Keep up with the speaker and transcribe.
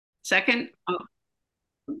Second? Oh,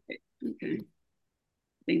 okay. Okay.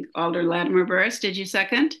 I think Alder Latimer Burris, did you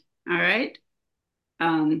second? All right.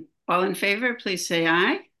 All in favor, please say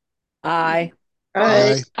aye. Aye.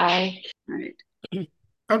 Aye. Aye. Aye. All right.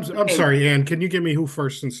 I'm Okay. sorry, Ann, can you give me who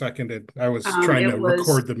first and seconded? I was trying It to was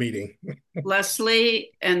record the meeting.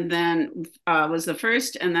 Leslie, and then was the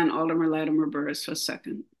first, and then Alderman Latimer Burris was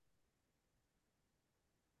second.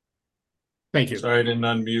 Thank you. Sorry, I didn't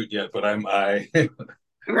unmute yet, but I'm aye.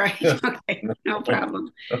 Right. Okay. No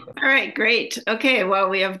problem. All right. Great. Okay. Well,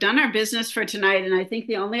 we have done our business for tonight. And I think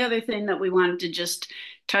the only other thing that we wanted to just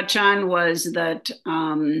touch on was that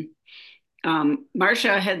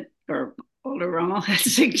Marcia had, or Older Rommel had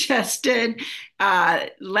suggested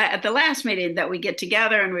at the last meeting that we get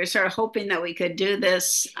together, and we were sort of hoping that we could do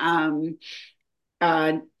this uh,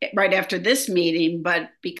 right after this meeting, but because